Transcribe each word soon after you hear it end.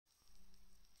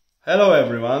Hello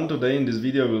everyone, today in this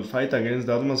video we will fight against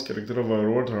the atmos character of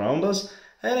our world around us,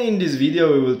 and in this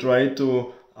video we will try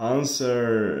to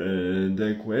answer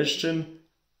the question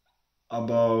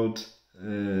about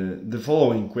the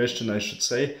following question, I should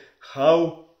say,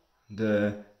 how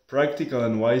the practical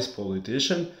and wise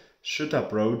politician should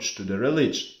approach to the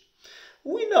religion.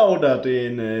 We know that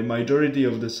in a majority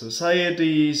of the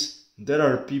societies there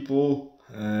are people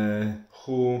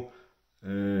who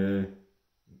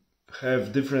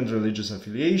have different religious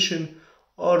affiliation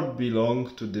or belong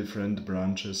to different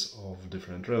branches of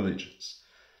different religions.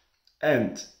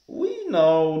 And we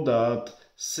know that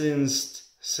since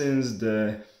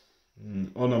the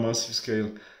on a massive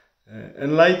scale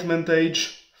Enlightenment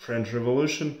age, French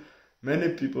Revolution,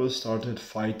 many people started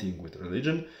fighting with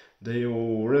religion. They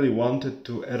really wanted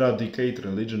to eradicate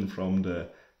religion from the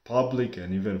public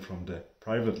and even from the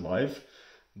private life.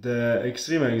 The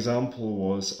extreme example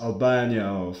was Albania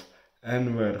of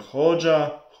Enver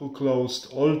Hoxha, who closed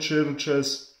all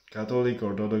churches, Catholic,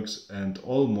 Orthodox and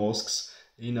all mosques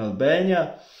in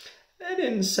Albania. And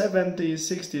in 70s,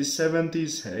 60s,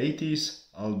 70s, 80s,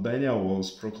 Albania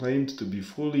was proclaimed to be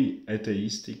fully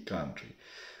atheistic country,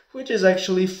 which is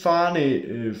actually funny,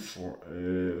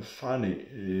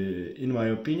 in my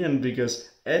opinion, because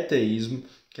atheism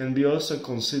can be also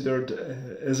considered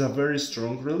as a very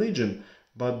strong religion,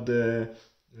 but the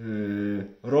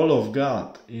role of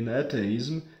God in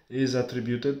atheism is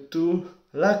attributed to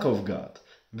lack of God,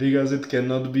 because it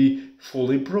cannot be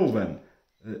fully proven.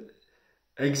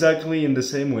 Exactly in the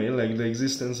same way like the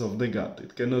existence of the God.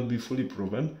 It cannot be fully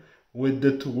proven with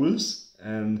the tools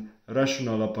and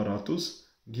rational apparatus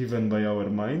given by our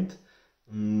mind,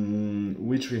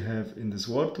 which we have in this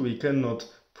world. We cannot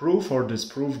prove or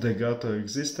disprove the God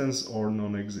existence or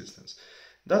non-existence.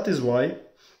 That is why,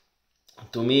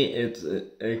 to me, it's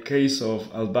a case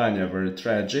of Albania, very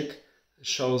tragic,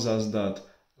 shows us that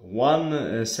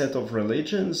one set of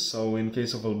religions, so in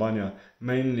case of Albania,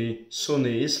 mainly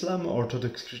Sunni Islam,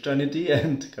 Orthodox Christianity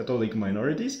and Catholic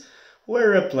minorities, were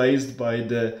replaced by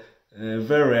the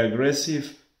very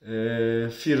aggressive,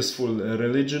 fearful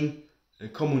religion,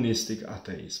 communistic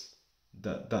atheism.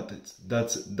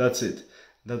 That's it.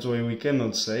 That's why we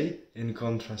cannot say, in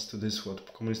contrast to this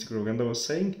what communistic propaganda was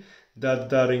saying, that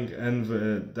during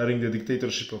the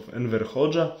dictatorship of Enver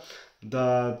Hoxha,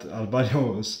 that Albania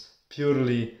was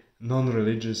purely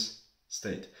non-religious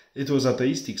state. It was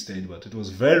atheistic state, but it was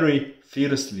very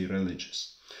fiercely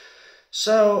religious.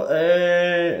 So,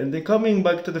 coming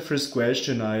back to the first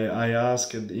question I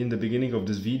asked in the beginning of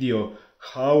this video,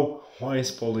 how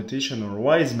wise politician or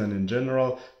wise men in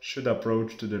general should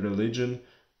approach to the religion.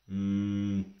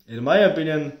 In my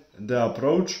opinion, the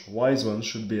approach, wise one,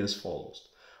 should be as follows.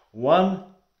 One,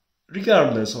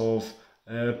 regardless of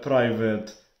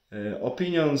private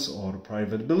opinions or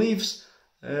private beliefs,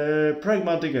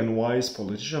 pragmatic and wise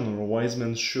politician or wise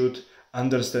man should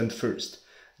understand first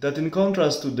that in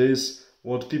contrast to this,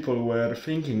 what people were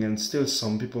thinking, and still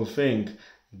some people think,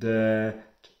 the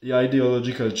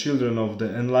ideological children of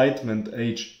the Enlightenment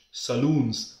age,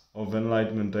 saloons of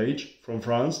Enlightenment age from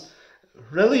France,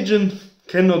 religion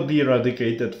cannot be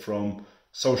eradicated from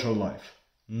social life.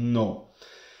 No.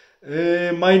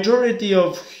 Majority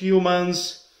of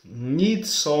humans need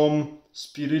some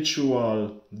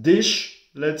spiritual dish,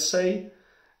 let's say,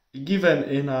 given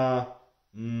in a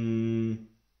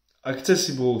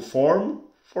accessible form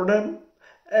for them,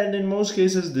 and in most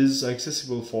cases this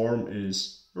accessible form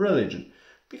is religion,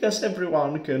 because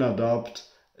everyone can adapt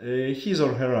his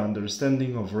or her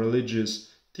understanding of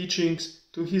religious teachings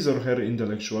to his or her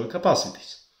intellectual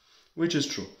capacities, which is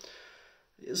true.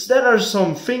 Yes, there are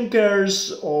some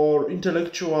thinkers or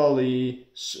intellectually,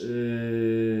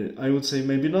 I would say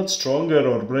maybe not stronger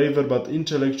or braver, but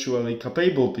intellectually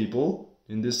capable people,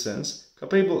 in this sense.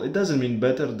 Capable, it doesn't mean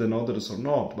better than others or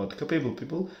not, but capable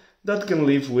people that can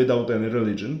live without any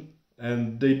religion,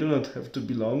 and they do not have to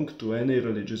belong to any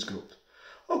religious group.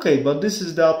 Okay, but this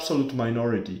is the absolute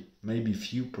minority, maybe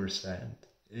few percent,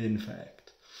 in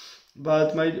fact.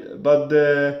 But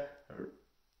the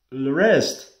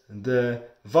rest, the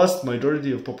vast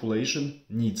majority of population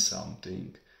needs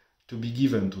something to be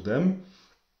given to them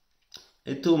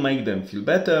to make them feel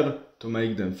better, to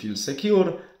make them feel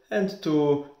secure, and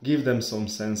to give them some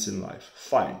sense in life.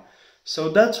 Fine. So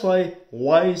that's why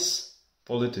wise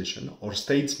politician or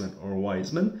statesman or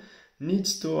wise man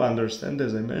needs to understand,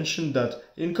 as I mentioned, that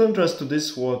in contrast to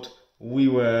this what we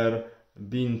were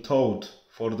being taught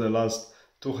for the last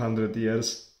 200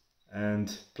 years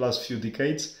and plus few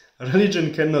decades,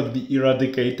 religion cannot be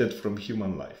eradicated from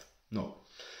human life. No.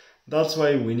 That's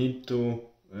why we need to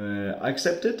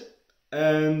accept it,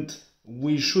 and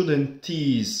we shouldn't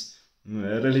tease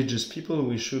religious people,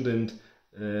 we shouldn't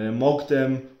mock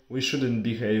them, we shouldn't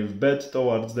behave bad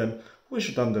towards them, we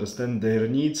should understand their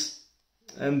needs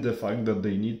and the fact that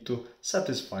they need to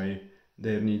satisfy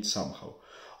their needs somehow.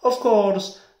 Of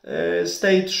course,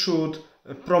 state should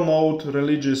promote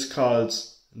religious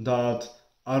cults that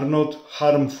are not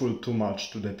harmful too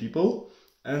much to the people,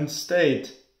 and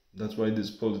state, that's why this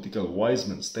political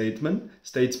wiseman,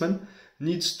 statesman,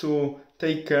 needs to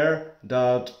take care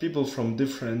that people from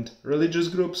different religious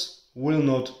groups will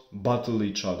not battle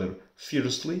each other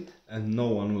fiercely and no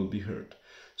one will be hurt.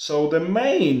 So the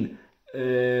main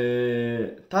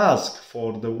task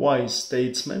for the wise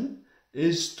statesman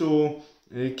is to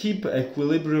keep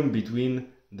equilibrium between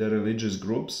the religious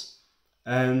groups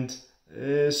and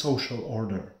social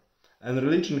order. And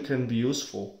religion can be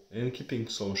useful in keeping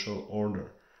social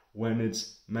order when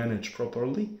it's managed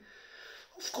properly.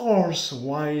 Of course,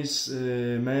 wise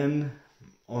man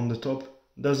on the top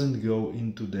doesn't go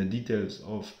into the details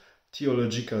of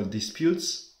theological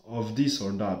disputes of this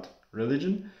or that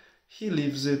religion. He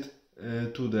leaves it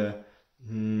to the,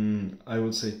 I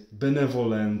would say,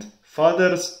 benevolent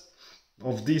fathers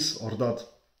of this or that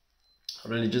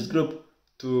religious group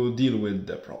to deal with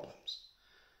the problems.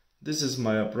 This is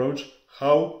my approach,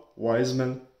 how wise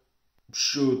men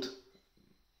should,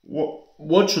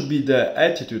 what should be the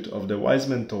attitude of the wise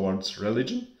man towards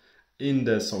religion in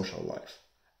the social life.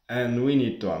 And we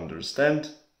need to understand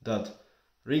that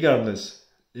regardless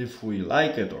if we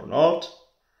like it or not,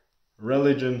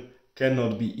 religion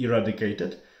cannot be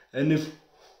eradicated. And if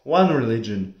one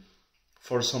religion,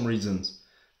 for some reasons,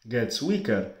 gets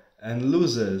weaker and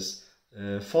loses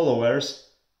followers,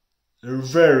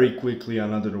 very quickly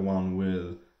another one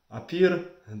will appear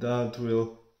that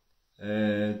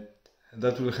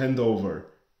will hand over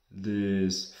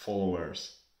these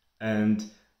followers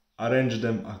and arrange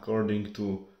them according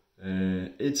to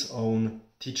its own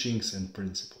teachings and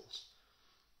principles.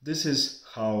 This is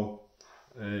how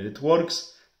it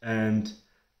works, and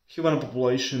human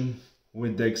population,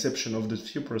 with the exception of the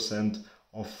few percent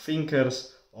of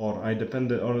thinkers or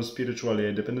spiritually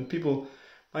independent people,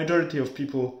 majority of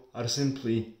people are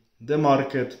simply the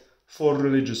market for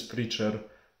religious preacher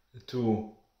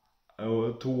to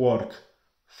work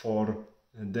for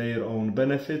their own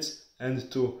benefits and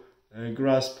to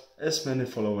grasp as many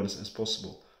followers as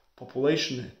possible.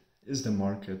 Population is the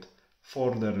market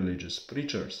for the religious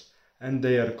preachers, and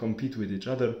they are compete with each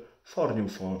other for new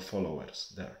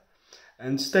followers there.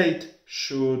 And state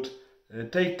should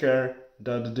take care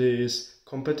that this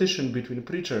competition between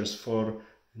preachers for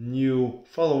new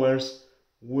followers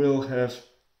will have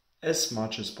as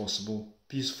much as possible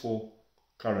peaceful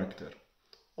character.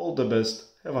 All the best,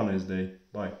 have a nice day,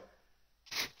 bye.